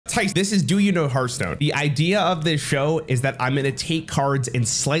Thijs, this is Do You Know Hearthstone? The idea of this show is that I'm gonna take cards and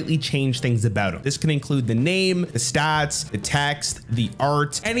slightly change things about them. This can include the name, the stats, the text, the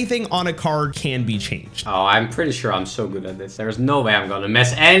art, anything on a card can be changed. Oh, I'm pretty sure I'm so good at this. There's no way I'm gonna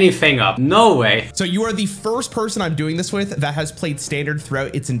mess anything up. No way. So you are the first person I'm doing this with that has played Standard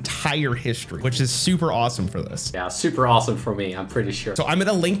throughout its entire history, which is super awesome for this. Yeah, super awesome for me, I'm pretty sure. So I'm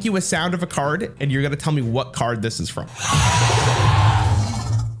gonna link you a sound of a card and you're gonna tell me what card this is from.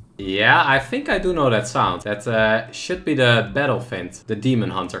 Yeah, I think I do know that sound. That should be the Battlefield, the Demon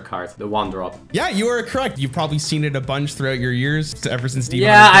Hunter card, the 1-drop. Yeah, you are correct. You've probably seen it a bunch throughout your years, ever since Demon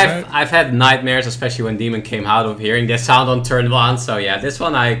Yeah, Hunter came out. I've had nightmares, especially when Demon came out, of hearing this sound on turn 1. So yeah, this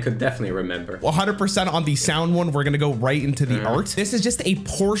one I could definitely remember. 100% on the sound one, we're gonna go right into the art. This is just a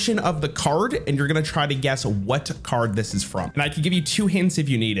portion of the card, and you're gonna try to guess what card this is from. And I can give you 2 hints if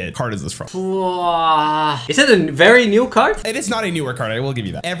you need it. What card is this from? Is it a very new card? It is not a newer card, I will give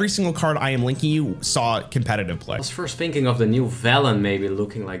you that. Every single card I am linking you saw competitive play. I was first thinking of the new Valen maybe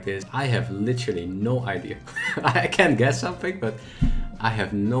looking like this. I have literally no idea. I can guess something, but I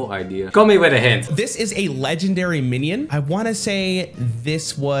have no idea. Call me with a hint. This is a legendary minion. I want to say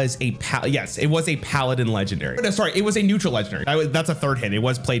this was a yes, it was a paladin legendary. No, sorry, it was a neutral legendary. That's a 3rd hint. It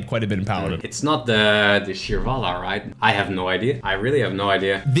was played quite a bit in paladin. It's not the Shirvala, right? I have no idea. I really have no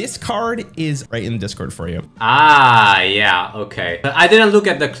idea. This card is right in the Discord for you. Ah, yeah, okay. But I didn't look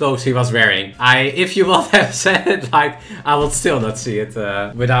at the clothes he was wearing. If you would have said it, like, I would still not see it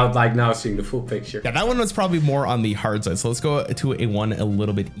without like now seeing the full picture. Yeah, that one was probably more on the hard side. So let's go to a one a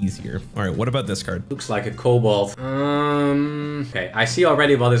little bit easier. All right, what about this card? Looks like a kobold. Okay, I see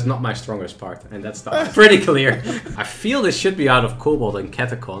already what is not my strongest part, and that's the art. Pretty clear. I feel this should be out of Kobold and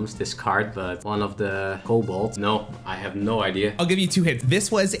Catacombs, this card, but one of the kobolds. No, I have no idea. I'll give you 2 hints. This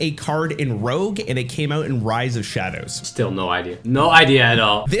was a card in Rogue, and it came out in Rise of Shadows. Still no idea. No idea at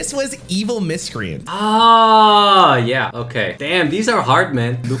all. This was Evil Miscreant. Ah, yeah, okay. Damn, these are hard,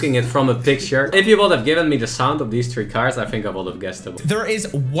 man. Looking at from a picture. If you would have given me the sound of these 3 cards, I think I would have guessed them. There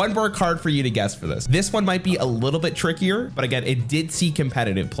is one more card for you to guess for this. This one might be a little bit trickier, but again, it did see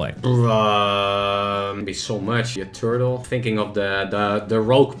competitive play. Be so much. Your turtle. Thinking of the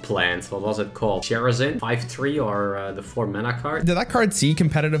rogue plant. What was it called? Cherazin? 5/3 or the 4 mana card? Did that card see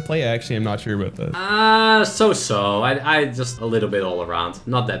competitive play? I actually am not sure about that. So. I just a little bit all around.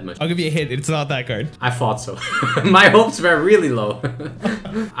 Not that much. I'll give you a hint. It's not that card. I thought so. My hopes were really low.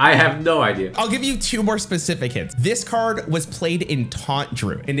 I have no idea. I'll give you 2 more specific hints. This card was played in Taunt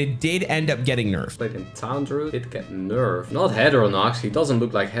Druid, and it did end up getting nerfed. Played in Taunt Druid, it get nerfed. Not Heteronox, he doesn't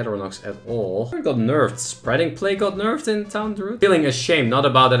look like Heteronox at all. It got nerfed. Spreading Play got nerfed in Taunt Druid. Feeling ashamed, not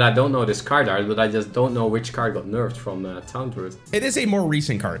about that I don't know this card art, but I just don't know which card got nerfed from Taunt Druid. It is a more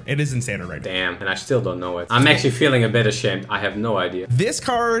recent card. It is in Standard right now. Damn, and I still don't know it. I'm actually feeling a bit ashamed. I have no idea. This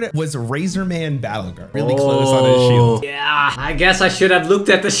card was Razorman Battlegrounds. Really close on his shield. Yeah, I guess I should have looked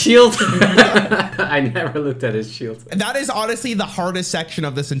at the shield. I never looked at his shield. That is honestly the hardest section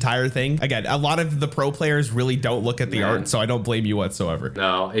of this entire thing. Again, a lot of the pro players really don't look at the art, so I don't blame you whatsoever.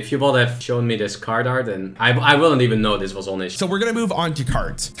 No, if you would have shown me this card art, then I wouldn't even know this was on his. So we're gonna move on to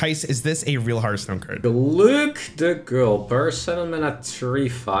cards. Thijs, is this a real Hearthstone card? Look the girl. Burst 7 mana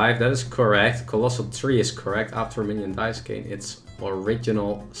 3/5. That is correct. Colossal 3 is correct. After a minion dies, gain its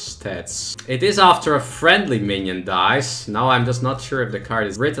original stats. It is after a friendly minion dies. Now I'm just not sure if the card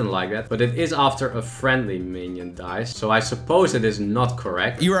is written like that, but it is after a friendly minion dies. So I suppose it is not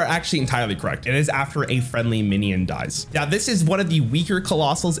correct. You are actually entirely correct. It is after a friendly minion dies. Now this is one of the weaker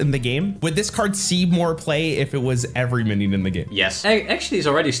colossals in the game. Would this card see more play if it was every minion in the game? Yes. Actually, it's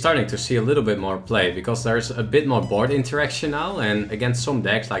already starting to see a little bit more play because there's a bit more board interaction now, and against some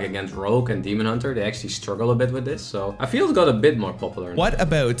decks like against Rogue and Demon Hunter, they actually struggle a bit with this. So I feel it got a bit more popular. What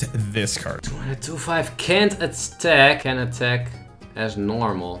about this card? 2/5 can't attack. Can attack as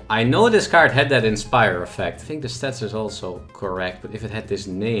normal. I know this card had that Inspire effect. I think the stats is also correct, but if it had this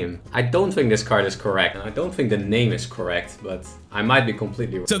name, I don't think this card is correct. And I don't think the name is correct, but I might be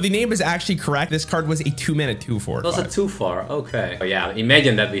completely wrong. So the name is actually correct. This card was a 2 mana 2/4. It was a 2/4, okay. Oh yeah,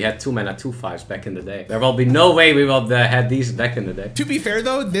 imagine that we had 2 mana 2/5s back in the day. There will be no way we would have had these back in the day. To be fair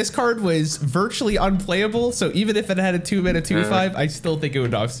though, this card was virtually unplayable. So even if it had a 2 mana 2/5, I still think it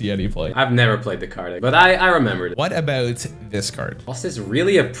would not see any play. I've never played the card, but I remembered it. What about this card? Was this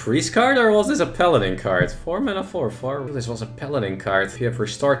really a priest card or was this a paladin card? 4 mana 4/4. This was a paladin card. If you have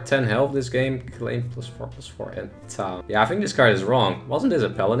restored 10 health this game, claim +4/+4 and town. Yeah, I think this card is wrong. Wasn't this a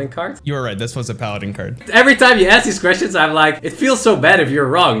paladin card? You were right. This was a paladin card. Every time you ask these questions, I'm like, it feels so bad if you're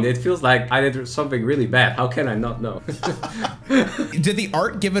wrong. It feels like I did something really bad. How can I not know? Did the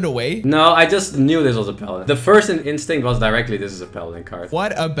art give it away? No, I just knew this was a paladin. The first instinct was directly this is a paladin card.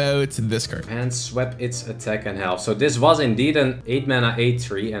 What about this card? And swap its attack and health. So this was indeed an 8 mana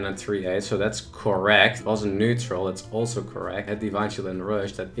 8/3 and a 3/8. So that's correct. It was a neutral. That's also correct. Had Divine Shield and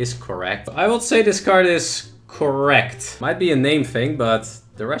Rush. That is correct. I would say this card is correct. Might be a name thing, but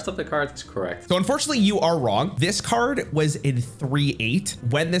the rest of the card is correct. So unfortunately, you are wrong. This card was in 3/8.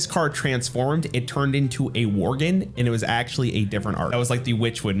 When this card transformed, it turned into a Worgen, and it was actually a different art. That was like the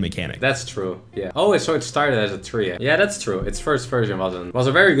Witchwood mechanic. That's true. Yeah. Oh, so it started as a 3. Yeah, that's true. Its first version was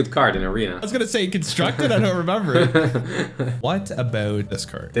a very good card in Arena. I was gonna say constructed. I don't remember. What about this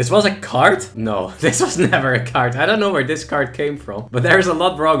card? This was a card? No, this was never a card. I don't know where this card came from, but there's a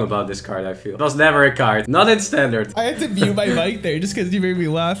lot wrong about this card, I feel. It was never a card. Not in standard. I had to mute my mic there just because you made me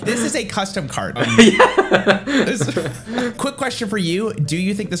laugh. This is a custom card. Quick question for you. Do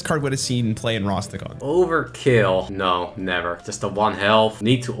you think this card would have seen play in Rosticon? Overkill. No, never. Just a 1 health.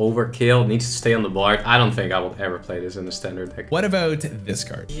 Need to overkill. Needs to stay on the board. I don't think I will ever play this in the standard deck. What about this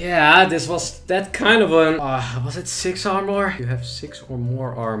card? Yeah, this was that kind of an... was it 6 armor? You have 6 or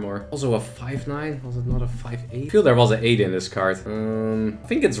more armor. Also a 5/9. Was it not a 5/8? I feel there was an 8 in this card. I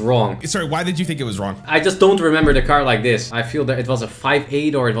think it's wrong. Sorry, why did you think it was wrong? I just don't remember the card like this. I feel that it was a 5/8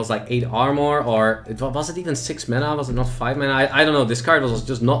 or it was like 8 armor, or was it even 6 mana? Was it not 5 mana? I don't know. This card was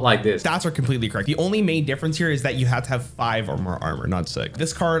just not like this. Stats are completely correct. The only main difference here is that you had to have 5 or more armor, not 6.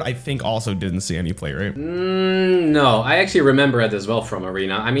 This card, I think, also didn't see any play, right? No, I actually remember it as well from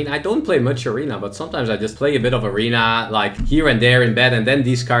Arena. I mean, I don't play much Arena, but sometimes I just play a bit of Arena, like here and there in bed, and then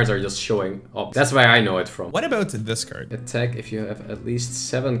these cards are just showing up. That's where I know it from. What about this card? Attack if you have at least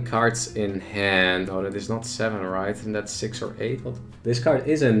 7 cards in hand. Oh, that is not 7, right? And that's 6 or 8. Well, this card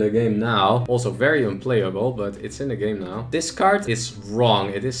is in the game now. Also very unplayable, but it's in the game now. This card is wrong.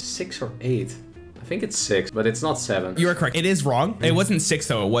 It is 6 or 8. I think it's 6, but it's not 7. You are correct. It is wrong. It wasn't 6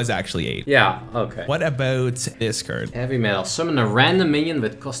 though. It was actually 8. Yeah, okay. What about this card? Heavy metal. Summon a random minion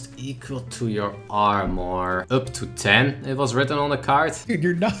with cost equal to your armor. Up to 10. It was written on the card. Dude,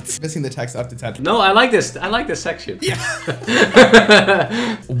 you're nuts. Missing the text up to 10. No, I like this. I like this section. Yeah.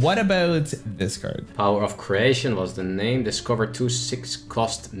 What about this card? Power of Creation was the name. Discover 2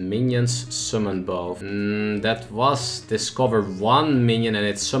 6-cost minions. Summon both. That was discover 1 minion and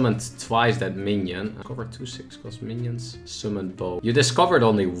it summoned twice that minion. Discover 2 6-cost minions. Summoned both. You discovered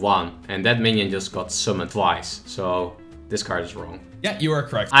only 1 and that minion just got summoned twice. So this card is wrong. Yeah, you are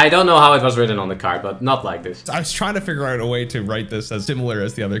correct. I don't know how it was written on the card, but not like this. I was trying to figure out a way to write this as similar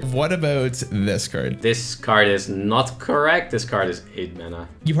as the other. What about this card? This card is not correct. This card is 8 mana.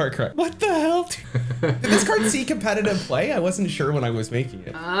 You are correct. What the hell? Did this card see competitive play? I wasn't sure when I was making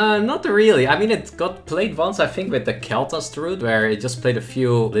it. Not really. I mean, it got played once, I think, with the Keltas Druid, where it just played a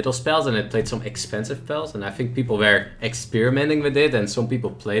few little spells and it played some expensive spells. And I think people were experimenting with it and some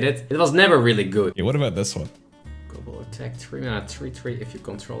people played it. It was never really good. Okay, what about this one? Attack 3 mana 3/3 if you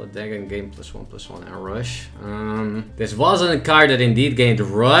control a dagger and gain +1/+1 and rush. This wasn't a card that indeed gained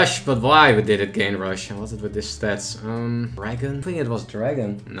rush, but why did it gain rush? And was it with this stats? Dragon? I think it was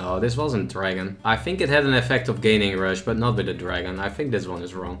dragon. No, this wasn't dragon. I think it had an effect of gaining rush, but not with a dragon. I think this one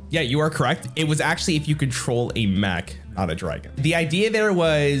is wrong. Yeah, you are correct. It was actually if you control a mech, not a dragon. The idea there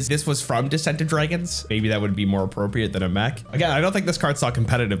was this was from Descent of Dragons. Maybe that would be more appropriate than a mech. Again, I don't think this card saw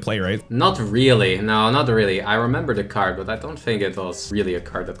competitive play, right? Not really. No, not really. I remember the card, but I don't think it was really a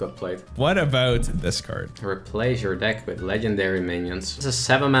card that got played. What about this card? Replace your deck with legendary minions. It's a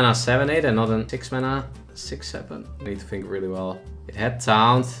 7 mana 7/8 and not a 6 mana 6/7. I need to think really well. It had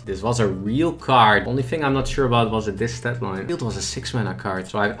Taunt. This was a real card. Only thing I'm not sure about was this stat line. It was a 6 mana card,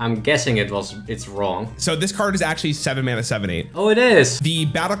 so I'm guessing it's wrong. So this card is actually 7 mana 7/8. Oh, it is. The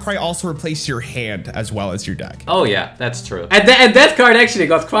battle cry also replaced your hand as well as your deck. Oh yeah, that's true. And that card actually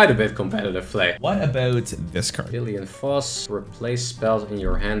got quite a bit competitive play. What about this card? Billion Foss. Replace spells in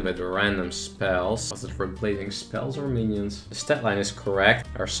your hand with random spells. Was it replacing spells or minions? The stat line is correct.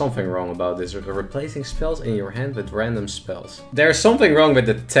 There's something wrong about this. Replacing spells in your hand with random spells. There's something wrong with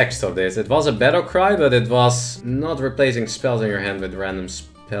the text of this. It was a battle cry, but it was not replacing spells in your hand with random spells.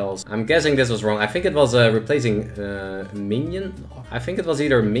 spells. I'm guessing this was wrong. I think it was replacing minion. I think it was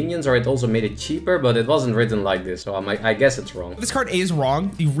either minions or it also made it cheaper, but it wasn't written like this. So I guess it's wrong. This card is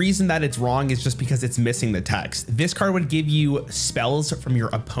wrong. The reason that it's wrong is just because it's missing the text. This card would give you spells from your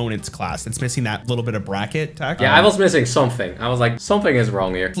opponent's class. It's missing that little bit of bracket text. Yeah, I was missing something. I was like, something is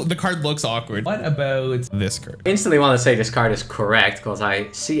wrong here. The card looks awkward. What about this card? Instantly want to say this card is correct because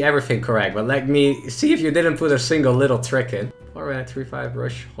I see everything correct, but let me see if you didn't put a single little trick in. 4-3-5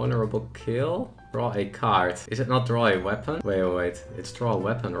 rush, honorable kill. Draw a card. Is it not draw a weapon? Wait. It's draw a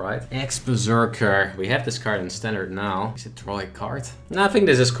weapon, right? Ex-Berserker. We have this card in standard now. Is it draw a card? No, I think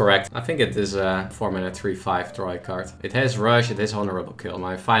this is correct. I think it is 4-mana 3-5 draw a card. It has rush, it is honorable kill.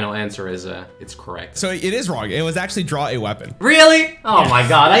 My final answer is it's correct. So it is wrong. It was actually draw a weapon. Really? Oh my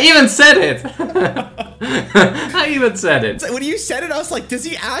god, I even said it! I even said it. So when you said it, I was like, does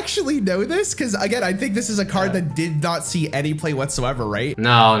he actually know this? Because again, I think this is a card that did not see any play whatsoever, right?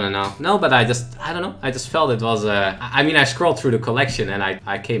 No, but I don't know. I just felt it was, I mean, I scrolled through the collection and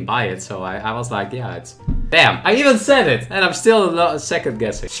I came by it. So I was like, yeah, it's, damn, I even said it. And I'm still second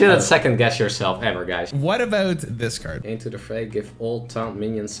guessing. Shouldn't second guess yourself ever, guys. What about this card? Into the fray, give all town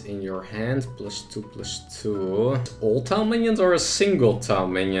minions in your hand +2/+2. All town minions or a single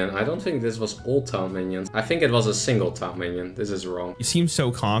town minion? I don't think this was all town minions. I think it was a single town minion. This is wrong. You seem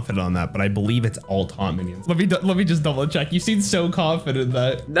so confident on that, but I believe it's all taunt minions. Let me just double check. You seem so confident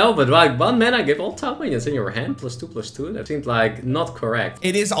that. No, but like 1 mana, give all taunt minions in your hand +2/+2. That seemed like not correct.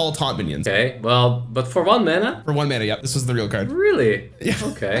 It is all taunt minions. Okay, well, but for 1 mana? For 1 mana, yep. This was the real card. Really? Yeah.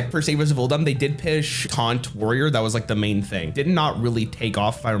 Okay. For Sabers of Uldum, they did push Taunt Warrior. That was like the main thing. Did not really take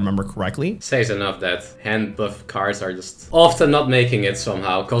off, if I remember correctly. Says enough that hand buff cards are just often not making it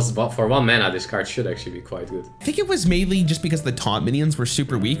somehow. Because for 1 mana, this card should actually be quite good. I think it was mainly just because the taunt minions were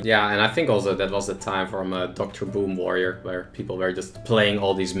super weak. Yeah, and I think also that was the time from Dr. Boom Warrior, where people were just playing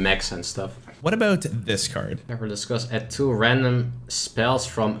all these mechs and stuff. What about this card? Never discuss. Add 2 random spells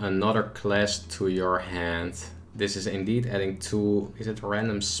from another class to your hand. This is indeed adding 2, is it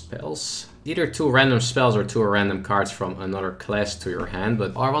random spells? Either 2 random spells or 2 random cards from another class to your hand,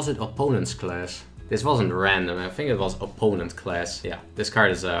 but, or was it opponent's class? This wasn't random, I think it was opponent class. Yeah, this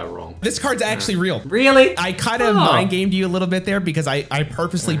card is wrong. This card's actually real. Really? I kind of mind gamed you a little bit there because I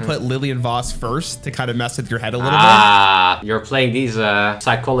purposely put Lillian Voss first to kind of mess with your head a little bit. Ah, you're playing these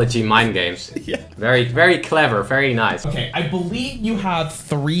psychology mind games. Yeah. Very, very clever, very nice. Okay, I believe you have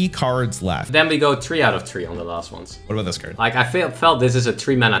 3 cards left. Then we go 3 out of 3 on the last ones. What about this card? Like, I felt this is a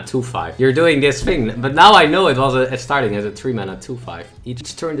 3 mana 2/5. You're doing this thing, but now I know it was starting as a 3 mana 2/5.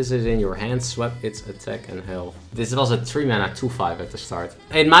 Each turn this is in your hand, swap its attack and health. This was a 3 mana 2/5 at the start.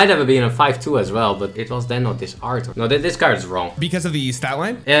 It might have been a 5/2 as well, but it was then not this art. No, this card is wrong. Because of the stat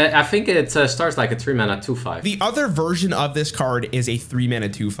line? I think it starts like a 3 mana 2/5. The other version of this card is a 3 mana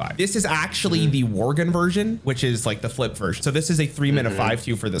 2/5. This is actually the Worgen version, which is like the flip version. So this is a 3 mana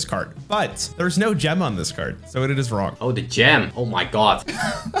 5/2 for this card. But there's no gem on this card, so it is wrong. Oh, the gem. Oh my god.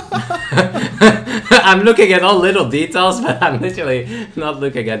 I'm looking at all little details, but I'm literally not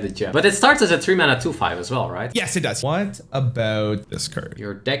looking at the gem. But it starts as a 3 mana 2/5 as well, right? Yes, it does. What about this card?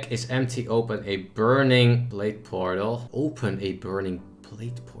 Your deck is empty. Open a burning blade portal. Open a burning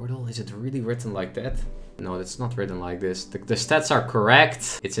blade portal? Is it really written like that? No, it's not written like this. The stats are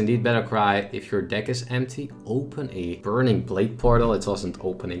correct. It's indeed Battlecry. If your deck is empty, open a burning blade portal. It wasn't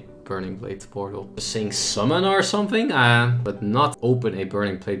open a burning blade portal. Saying summon or something, but not open a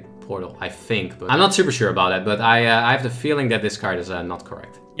burning blade portal, I think. But I'm not super sure about it, but I have the feeling that this card is not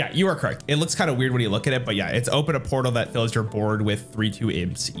correct. Yeah, you are correct. It looks kind of weird when you look at it, but yeah, it's open a portal that fills your board with 3/2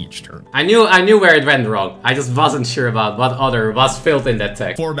 imps each turn. I knew where it went wrong. I just wasn't sure about what other was filled in that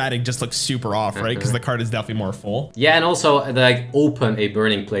text. Formatting just looks super off, right? Because the card is definitely more full. Yeah, and also like open a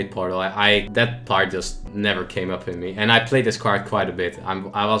burning blade portal. That part just never came up in me, and I played this card quite a bit.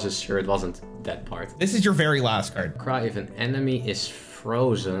 I was just sure it wasn't that part. This is your very last card. Cry if an enemy is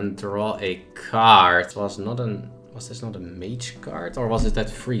frozen, draw a card. Was this not a mage card? Or was it that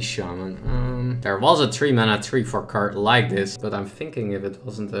free shaman? There was a 3 mana 3/4 card like this, but I'm thinking if it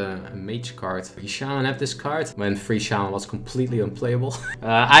wasn't a mage card. Free shaman have this card when free shaman was completely unplayable.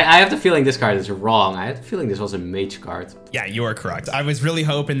 I have the feeling this card is wrong. I had the feeling this was a mage card. Yeah, you are correct. I was really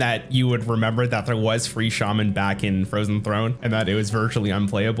hoping that you would remember that there was free shaman back in Frozen Throne and that it was virtually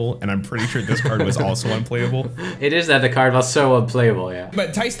unplayable. And I'm pretty sure this card was also unplayable. It is that the card was so unplayable, yeah.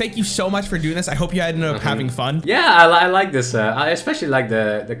 But Thijs, thank you so much for doing this. I hope you ended up having fun. Yeah, I like this. I especially like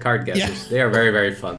the card guesses. Yeah. They are very, very fun.